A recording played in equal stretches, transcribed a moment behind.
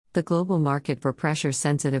The global market for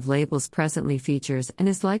pressure-sensitive labels presently features and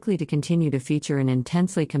is likely to continue to feature an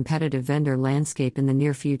intensely competitive vendor landscape in the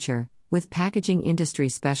near future, with packaging industry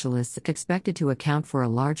specialists expected to account for a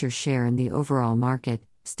larger share in the overall market,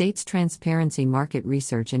 states Transparency Market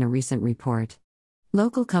Research in a recent report.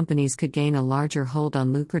 Local companies could gain a larger hold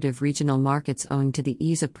on lucrative regional markets owing to the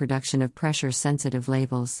ease of production of pressure-sensitive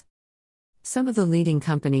labels. Some of the leading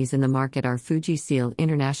companies in the market are Fujifilm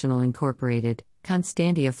International Incorporated,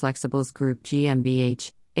 Constantia Flexibles Group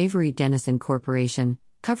GmbH, Avery Dennison Corporation,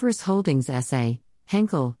 Coverus Holdings SA,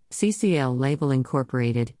 Henkel, CCL Label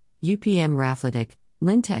Incorporated, UPM Rafletic,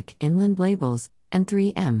 Lintec Inland Labels, and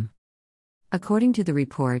 3M. According to the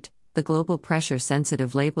report, the global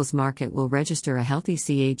pressure-sensitive labels market will register a healthy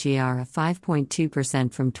CAGR of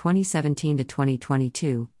 5.2% from 2017 to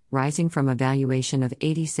 2022, rising from a valuation of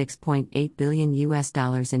 $86.8 billion in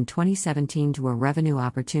 2017 to a revenue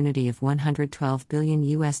opportunity of $112 billion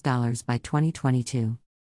by 2022.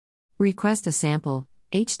 Request a sample,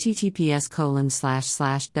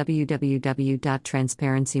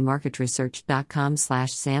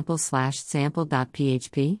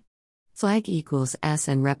 https://www.transparencymarketresearch.com/sample/sample.php. Flag equals S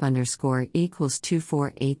and rep underscore equals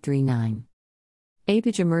 24839.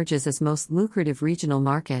 ABIG emerges as most lucrative regional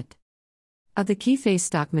market. Of the key face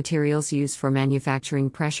stock materials used for manufacturing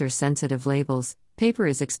pressure-sensitive labels, paper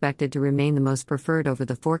is expected to remain the most preferred over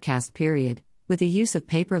the forecast period, with the use of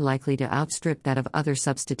paper likely to outstrip that of other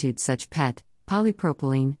substitutes such PET,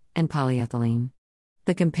 polypropylene, and polyethylene.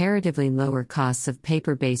 The comparatively lower costs of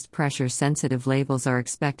paper-based pressure-sensitive labels are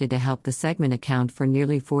expected to help the segment account for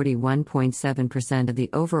nearly 41.7% of the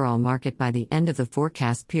overall market by the end of the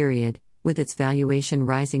forecast period, with its valuation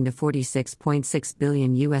rising to $46.6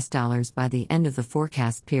 billion by the end of the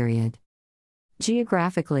forecast period.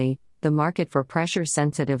 Geographically, the market for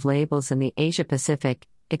pressure-sensitive labels in the Asia-Pacific,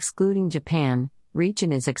 excluding Japan,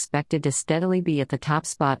 region is expected to steadily be at the top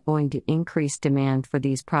spot owing to increased demand for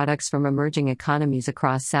these products from emerging economies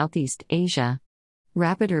across Southeast Asia.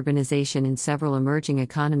 Rapid urbanization in several emerging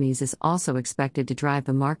economies is also expected to drive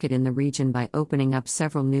the market in the region by opening up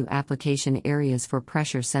several new application areas for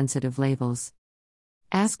pressure-sensitive labels.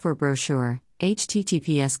 Ask for brochure,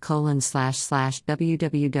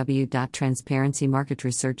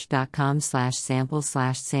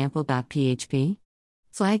 https://www.transparencymarketresearch.com/sample/sample.php.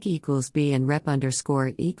 Flag equals B and rep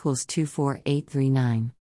underscore equals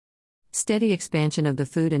 24839. Steady expansion of the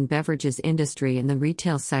food and beverages industry and the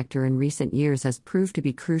retail sector in recent years has proved to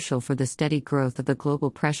be crucial for the steady growth of the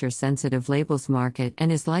global pressure-sensitive labels market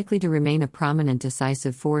and is likely to remain a prominent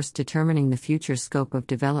decisive force determining the future scope of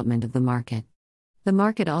development of the market. The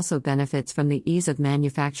market also benefits from the ease of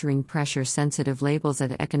manufacturing pressure-sensitive labels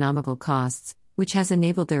at economical costs, which has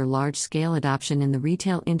enabled their large-scale adoption in the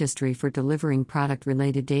retail industry for delivering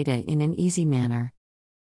product-related data in an easy manner.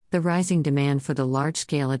 The rising demand for the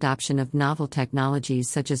large-scale adoption of novel technologies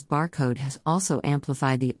such as barcode has also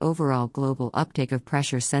amplified the overall global uptake of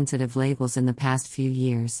pressure-sensitive labels in the past few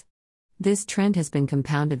years. This trend has been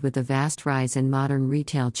compounded with a vast rise in modern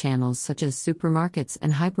retail channels such as supermarkets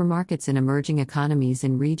and hypermarkets in emerging economies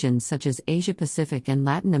in regions such as Asia-Pacific and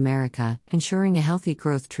Latin America, ensuring a healthy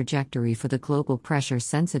growth trajectory for the global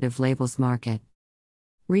pressure-sensitive labels market.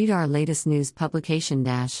 Read our latest news publication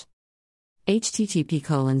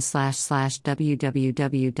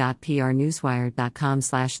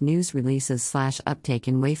http://www.prnewswire.com/news releases/uptake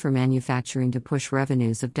in wafer manufacturing to push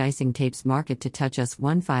revenues of dicing tapes market to touch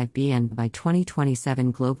US$15 billion by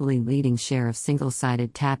 2027. Globally leading share of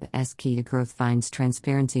single-sided tap S key to growth finds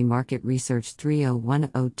Transparency Market Research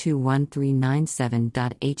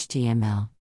 301021397.html